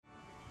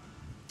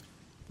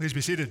Please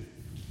be seated.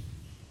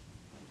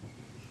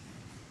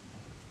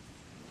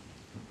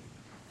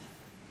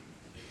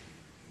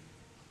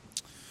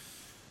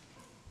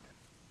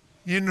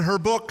 In her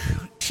book,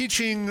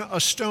 Teaching a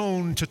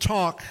Stone to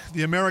Talk,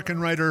 the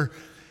American writer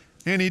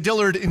Annie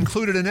Dillard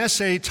included an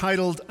essay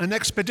titled An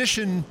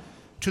Expedition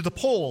to the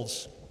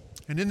Poles.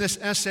 And in this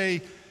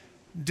essay,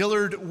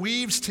 Dillard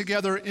weaves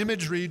together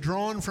imagery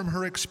drawn from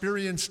her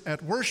experience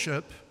at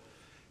worship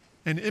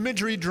and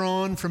imagery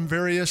drawn from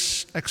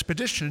various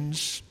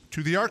expeditions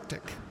to the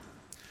Arctic.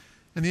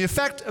 And the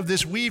effect of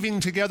this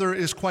weaving together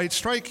is quite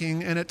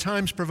striking and at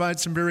times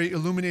provides some very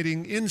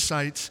illuminating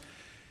insights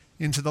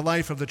into the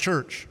life of the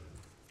church.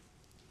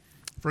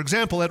 For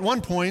example, at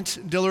one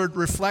point, Dillard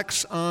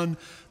reflects on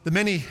the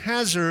many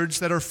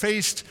hazards that are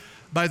faced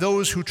by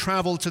those who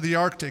travel to the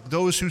Arctic,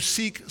 those who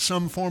seek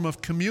some form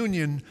of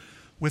communion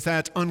with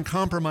that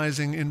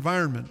uncompromising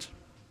environment.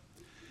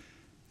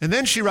 And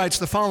then she writes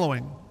the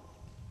following: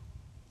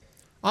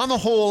 "On the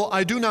whole,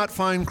 I do not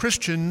find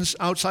Christians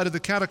outside of the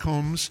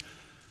catacombs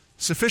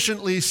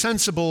sufficiently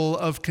sensible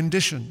of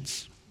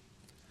conditions.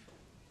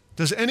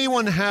 Does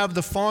anyone have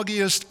the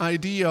foggiest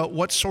idea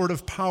what sort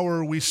of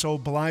power we so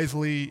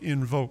blithely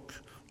invoke?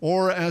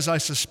 Or, as I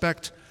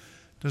suspect,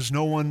 does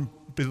no one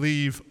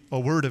believe a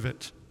word of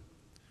it?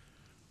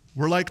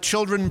 We're like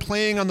children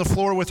playing on the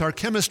floor with our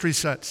chemistry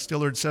sets,"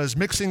 Dillard says,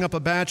 "mixing up a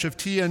batch of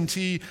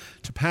TNT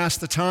to pass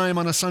the time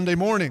on a Sunday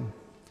morning.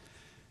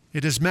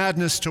 It is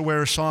madness to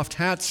wear soft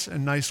hats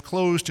and nice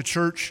clothes to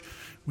church.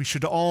 We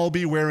should all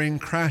be wearing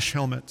crash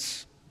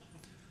helmets.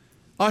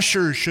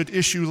 Ushers should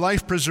issue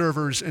life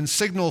preservers and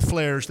signal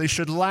flares. They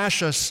should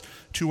lash us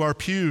to our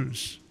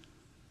pews.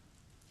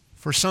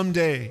 For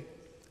someday,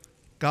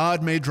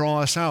 God may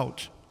draw us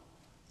out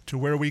to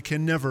where we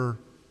can never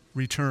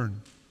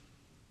return."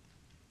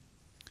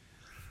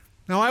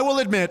 Now, I will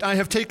admit I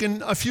have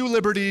taken a few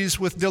liberties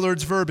with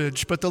Dillard's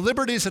verbiage, but the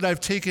liberties that I've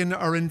taken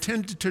are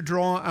intended to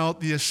draw out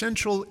the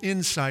essential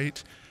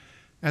insight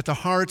at the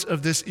heart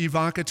of this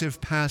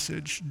evocative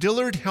passage.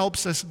 Dillard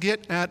helps us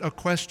get at a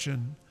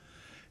question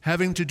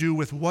having to do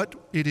with what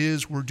it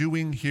is we're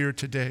doing here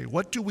today.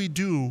 What do we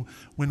do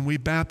when we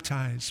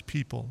baptize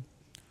people?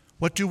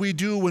 What do we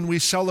do when we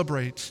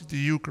celebrate the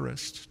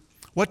Eucharist?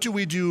 What do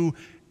we do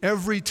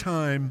every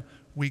time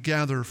we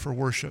gather for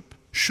worship?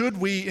 Should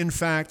we, in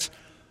fact,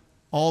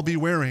 all be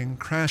wearing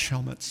crash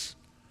helmets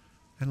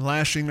and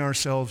lashing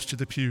ourselves to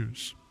the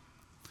pews?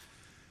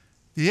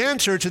 The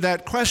answer to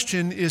that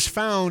question is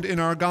found in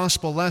our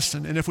gospel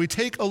lesson. And if we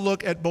take a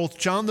look at both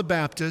John the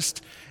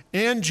Baptist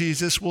and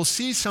Jesus, we'll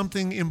see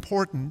something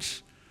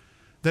important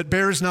that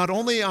bears not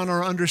only on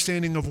our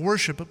understanding of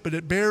worship, but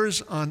it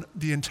bears on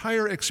the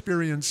entire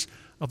experience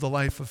of the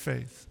life of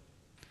faith.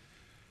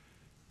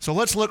 So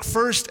let's look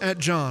first at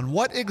John.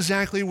 What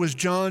exactly was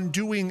John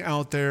doing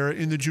out there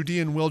in the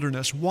Judean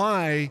wilderness?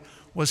 Why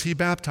was he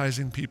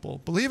baptizing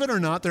people? Believe it or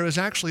not, there is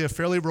actually a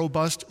fairly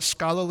robust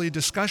scholarly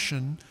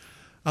discussion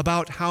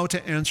about how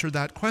to answer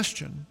that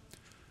question.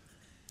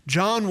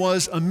 John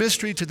was a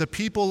mystery to the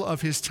people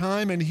of his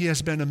time, and he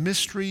has been a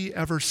mystery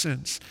ever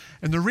since.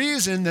 And the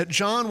reason that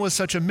John was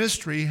such a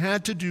mystery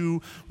had to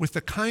do with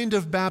the kind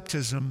of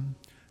baptism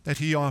that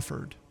he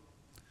offered.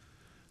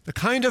 The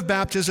kind of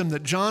baptism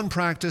that John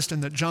practiced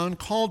and that John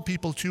called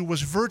people to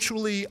was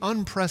virtually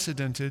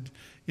unprecedented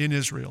in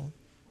Israel.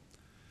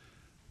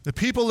 The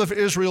people of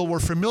Israel were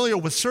familiar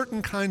with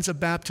certain kinds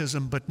of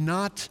baptism, but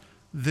not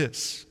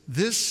this.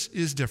 This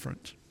is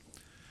different.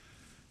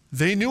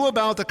 They knew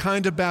about the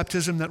kind of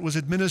baptism that was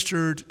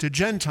administered to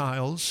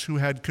Gentiles who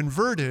had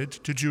converted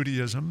to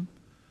Judaism.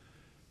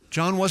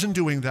 John wasn't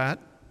doing that.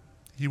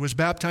 He was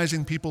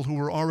baptizing people who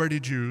were already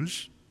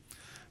Jews.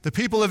 The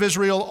people of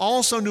Israel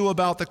also knew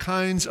about the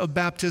kinds of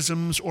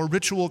baptisms or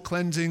ritual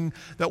cleansing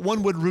that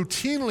one would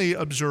routinely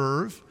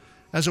observe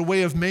as a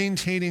way of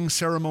maintaining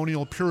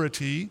ceremonial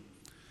purity.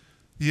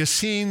 The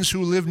Essenes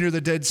who lived near the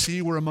Dead Sea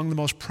were among the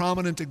most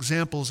prominent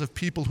examples of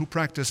people who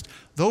practiced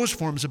those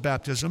forms of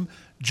baptism.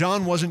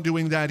 John wasn't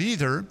doing that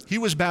either. He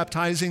was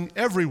baptizing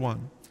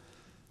everyone,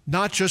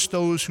 not just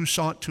those who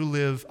sought to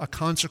live a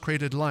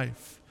consecrated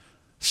life,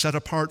 set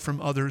apart from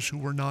others who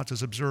were not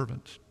as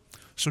observant.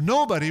 So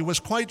nobody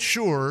was quite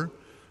sure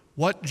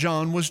what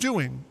John was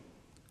doing.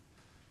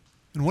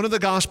 And one of the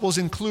Gospels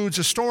includes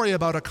a story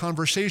about a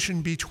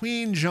conversation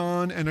between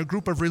John and a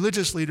group of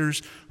religious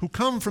leaders who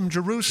come from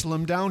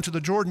Jerusalem down to the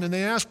Jordan, and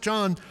they ask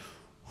John,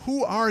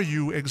 "Who are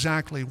you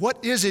exactly?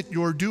 What is it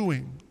you're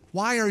doing?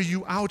 Why are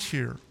you out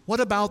here?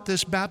 What about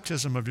this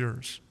baptism of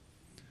yours?"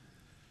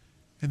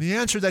 And the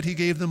answer that he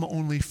gave them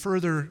only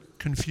further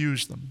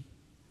confused them.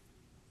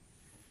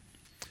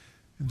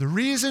 And the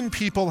reason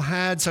people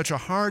had such a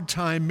hard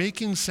time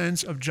making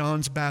sense of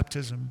John's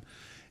baptism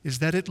is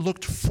that it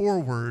looked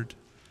forward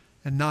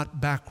and not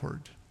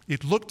backward.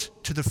 It looked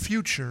to the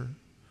future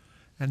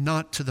and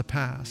not to the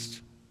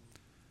past.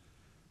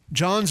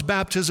 John's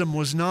baptism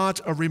was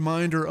not a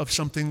reminder of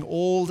something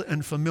old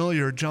and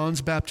familiar.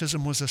 John's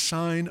baptism was a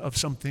sign of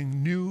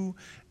something new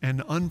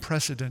and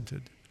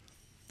unprecedented.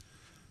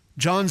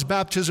 John's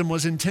baptism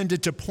was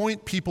intended to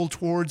point people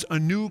towards a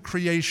new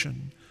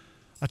creation,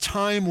 a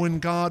time when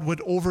God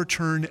would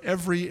overturn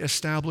every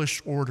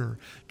established order.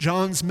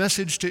 John's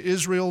message to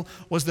Israel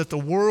was that the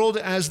world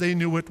as they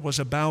knew it was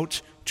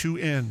about to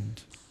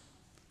end.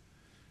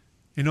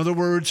 In other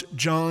words,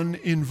 John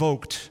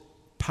invoked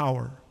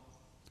power.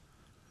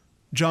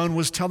 John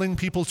was telling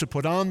people to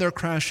put on their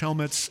crash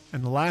helmets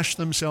and lash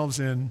themselves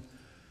in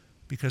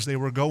because they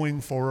were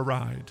going for a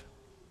ride.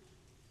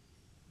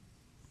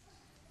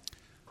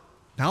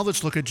 Now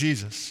let's look at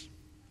Jesus.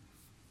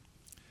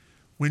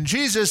 When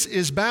Jesus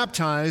is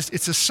baptized,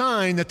 it's a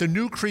sign that the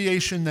new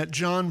creation that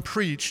John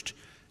preached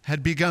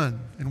had begun.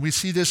 And we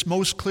see this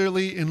most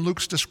clearly in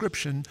Luke's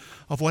description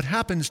of what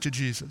happens to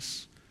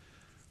Jesus.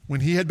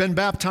 When he had been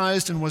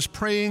baptized and was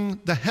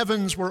praying, the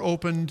heavens were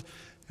opened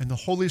and the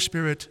Holy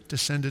Spirit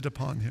descended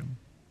upon him.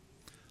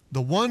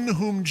 The one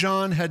whom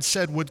John had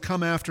said would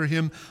come after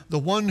him, the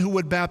one who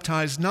would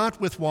baptize not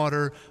with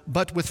water,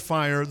 but with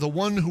fire, the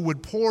one who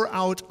would pour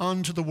out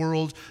onto the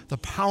world the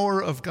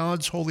power of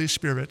God's Holy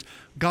Spirit,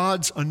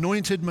 God's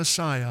anointed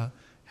Messiah,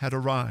 had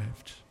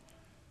arrived.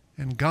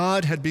 And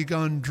God had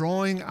begun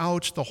drawing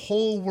out the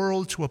whole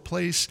world to a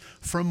place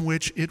from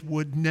which it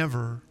would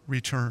never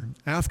return.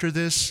 After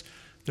this,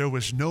 there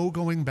was no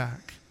going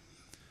back.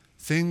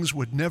 Things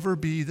would never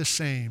be the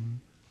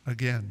same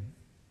again.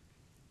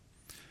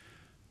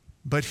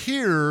 But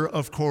here,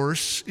 of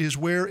course, is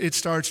where it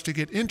starts to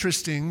get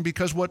interesting,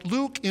 because what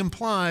Luke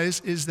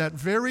implies is that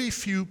very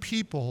few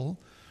people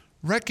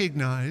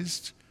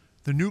recognized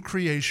the new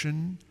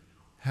creation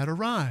had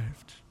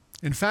arrived.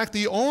 In fact,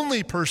 the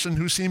only person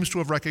who seems to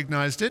have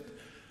recognized it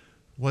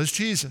was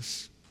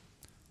Jesus.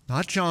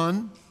 Not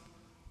John,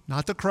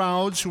 not the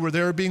crowds who were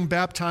there being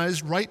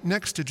baptized right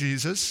next to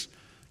Jesus,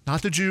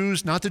 not the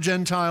Jews, not the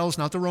Gentiles,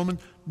 not the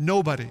Romans,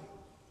 nobody.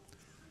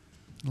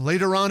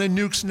 Later on in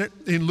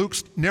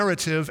Luke's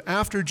narrative,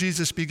 after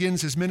Jesus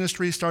begins his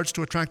ministry, starts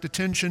to attract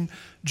attention,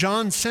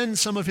 John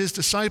sends some of his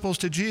disciples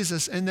to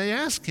Jesus and they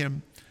ask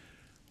him,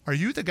 "Are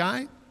you the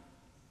guy?"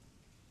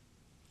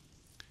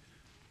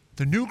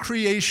 The new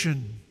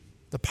creation,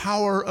 the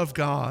power of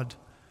God,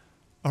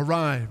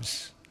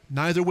 arrives,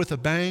 neither with a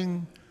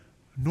bang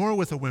nor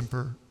with a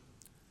whimper,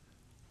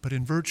 but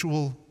in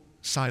virtual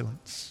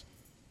silence.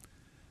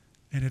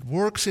 And it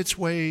works its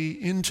way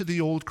into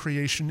the old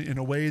creation in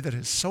a way that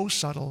is so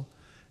subtle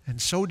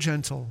and so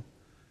gentle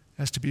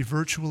as to be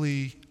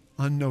virtually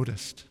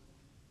unnoticed.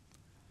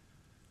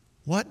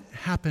 What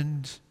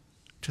happened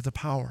to the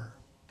power?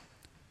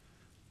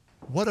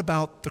 What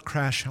about the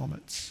crash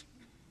helmets?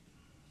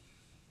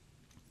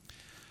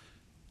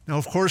 Now,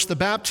 of course, the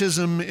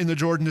baptism in the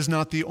Jordan is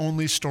not the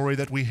only story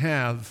that we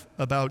have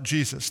about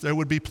Jesus. There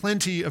would be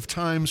plenty of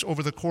times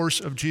over the course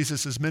of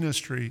Jesus'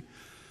 ministry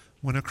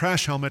when a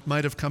crash helmet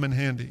might have come in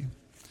handy.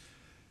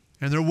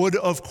 And there would,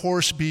 of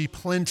course, be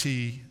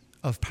plenty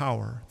of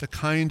power. The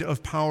kind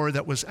of power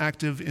that was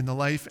active in the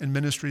life and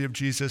ministry of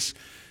Jesus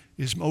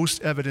is most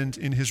evident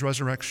in his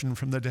resurrection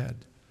from the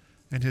dead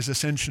and his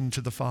ascension to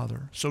the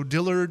Father. So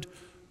Dillard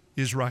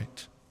is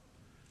right.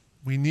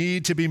 We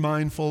need to be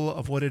mindful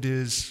of what it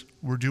is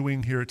we're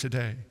doing here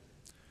today.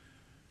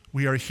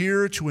 We are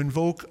here to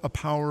invoke a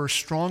power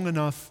strong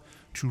enough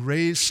to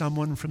raise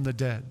someone from the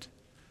dead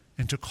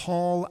and to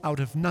call out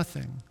of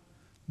nothing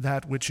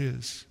that which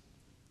is.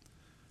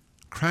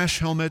 Crash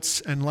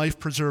helmets and life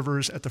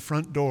preservers at the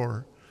front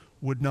door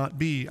would not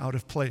be out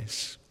of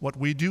place. What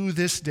we do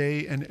this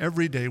day and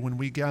every day when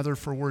we gather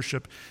for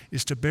worship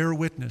is to bear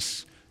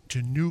witness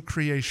to new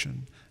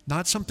creation,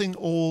 not something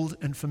old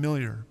and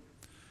familiar,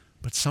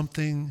 but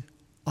something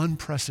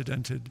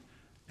unprecedented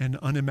and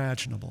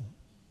unimaginable.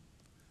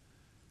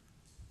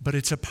 But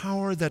it's a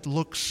power that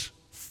looks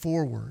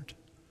forward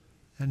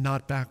and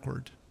not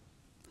backward.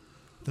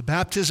 The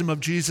baptism of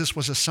Jesus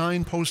was a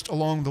signpost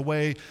along the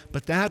way,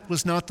 but that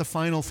was not the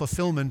final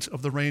fulfillment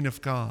of the reign of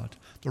God.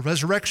 The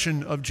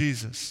resurrection of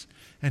Jesus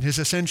and his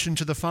ascension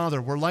to the Father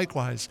were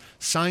likewise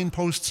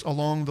signposts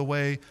along the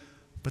way,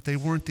 but they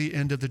weren't the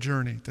end of the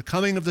journey. The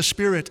coming of the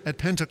Spirit at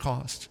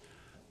Pentecost,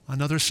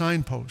 another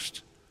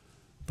signpost,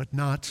 but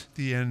not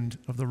the end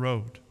of the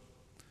road.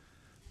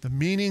 The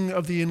meaning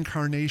of the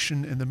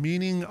incarnation and the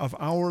meaning of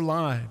our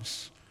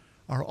lives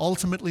are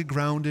ultimately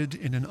grounded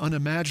in an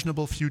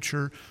unimaginable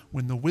future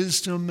when the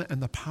wisdom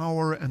and the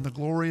power and the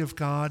glory of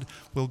God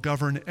will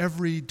govern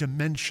every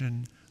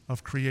dimension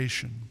of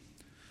creation.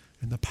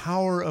 And the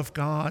power of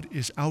God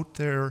is out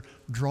there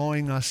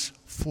drawing us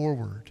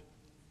forward.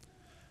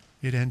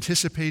 It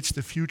anticipates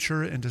the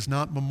future and does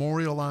not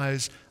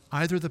memorialize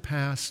either the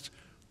past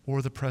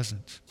or the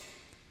present.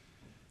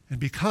 And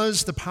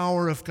because the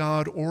power of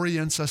God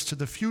orients us to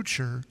the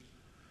future,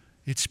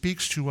 it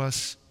speaks to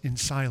us in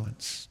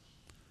silence.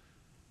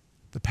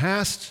 The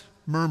past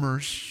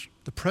murmurs,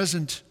 the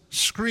present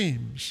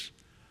screams,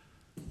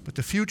 but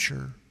the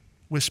future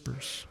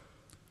whispers.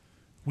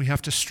 We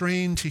have to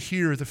strain to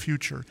hear the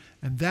future,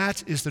 and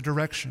that is the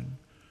direction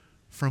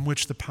from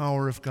which the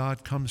power of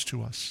God comes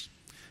to us.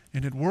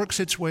 And it works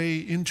its way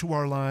into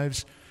our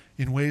lives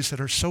in ways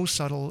that are so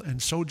subtle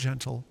and so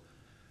gentle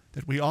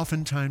that we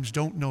oftentimes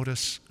don't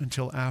notice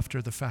until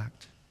after the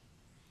fact.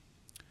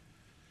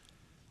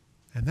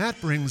 And that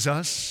brings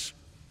us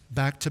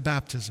back to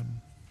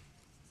baptism.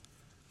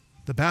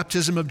 The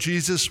baptism of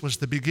Jesus was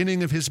the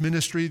beginning of his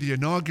ministry, the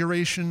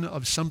inauguration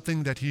of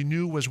something that he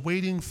knew was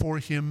waiting for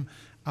him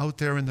out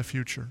there in the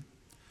future.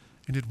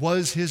 And it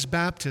was his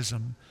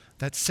baptism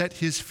that set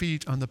his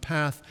feet on the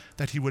path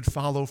that he would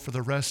follow for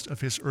the rest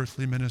of his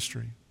earthly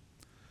ministry.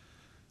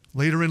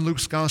 Later in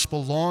Luke's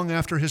gospel, long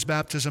after his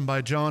baptism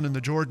by John in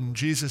the Jordan,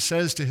 Jesus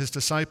says to his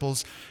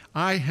disciples,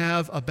 "I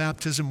have a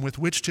baptism with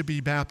which to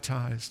be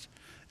baptized,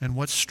 and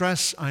what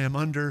stress I am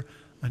under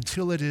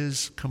until it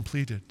is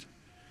completed."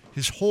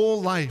 His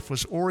whole life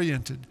was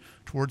oriented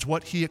towards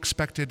what he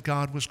expected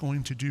God was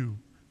going to do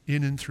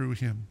in and through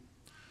him.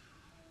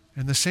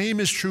 And the same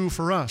is true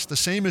for us. The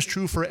same is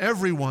true for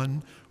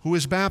everyone who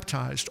is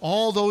baptized.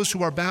 All those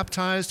who are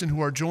baptized and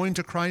who are joined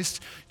to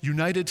Christ,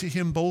 united to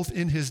him both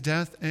in his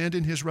death and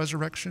in his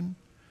resurrection.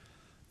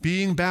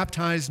 Being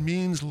baptized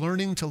means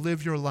learning to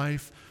live your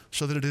life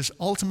so that it is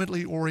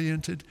ultimately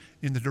oriented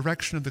in the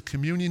direction of the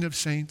communion of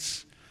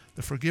saints,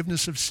 the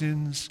forgiveness of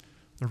sins,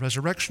 the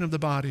resurrection of the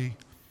body,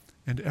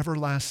 and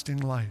everlasting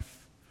life,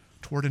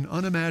 toward an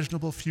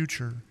unimaginable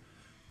future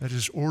that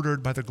is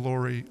ordered by the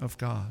glory of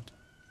God.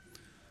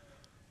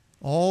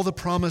 All the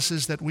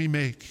promises that we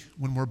make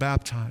when we're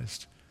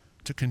baptized,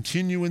 to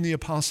continue in the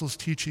apostles'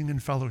 teaching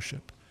and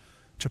fellowship,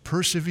 to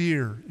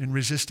persevere in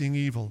resisting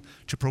evil,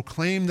 to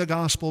proclaim the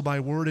gospel by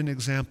word and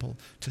example,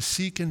 to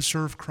seek and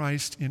serve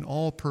Christ in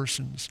all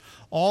persons,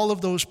 all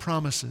of those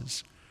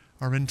promises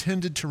are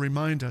intended to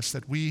remind us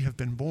that we have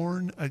been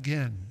born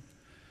again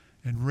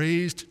and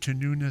raised to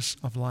newness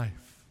of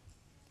life.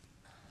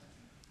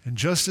 And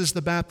just as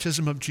the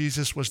baptism of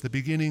Jesus was the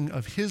beginning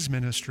of his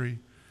ministry,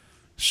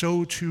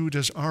 so too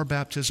does our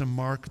baptism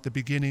mark the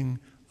beginning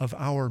of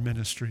our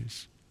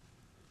ministries.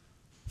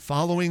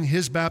 Following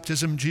his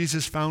baptism,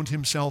 Jesus found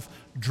himself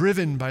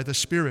driven by the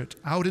Spirit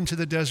out into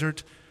the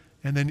desert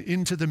and then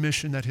into the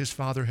mission that his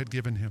Father had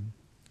given him.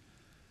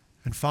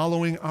 And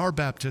following our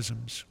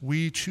baptisms,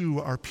 we too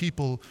are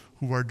people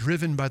who are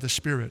driven by the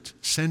Spirit,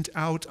 sent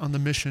out on the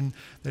mission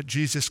that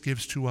Jesus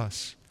gives to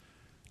us,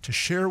 to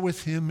share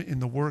with him in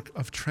the work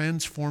of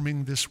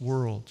transforming this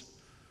world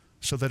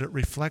so that it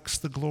reflects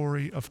the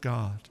glory of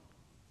God.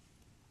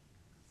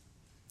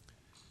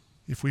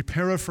 If we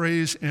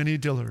paraphrase Annie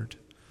Dillard,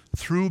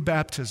 through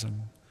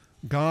baptism,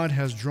 God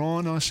has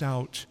drawn us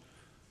out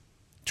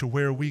to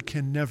where we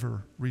can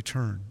never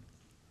return.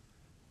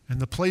 And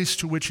the place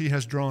to which he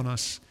has drawn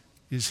us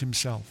is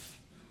himself.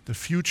 The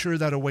future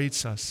that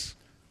awaits us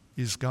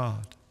is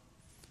God.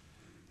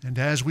 And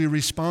as we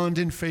respond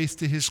in faith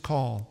to his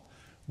call,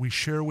 we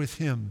share with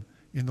him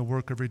in the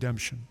work of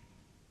redemption.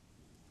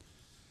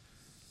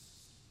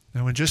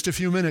 Now, in just a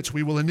few minutes,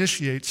 we will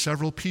initiate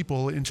several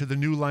people into the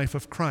new life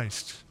of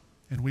Christ,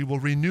 and we will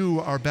renew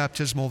our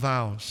baptismal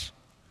vows.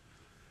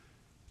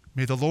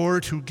 May the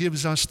Lord, who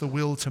gives us the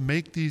will to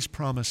make these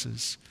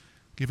promises,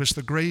 give us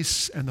the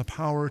grace and the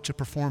power to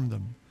perform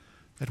them,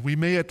 that we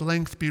may at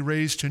length be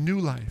raised to new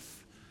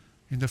life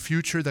in the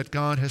future that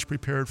God has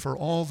prepared for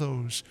all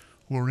those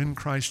who are in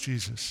Christ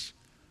Jesus,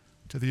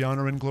 to the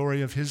honor and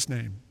glory of his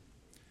name.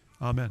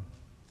 Amen.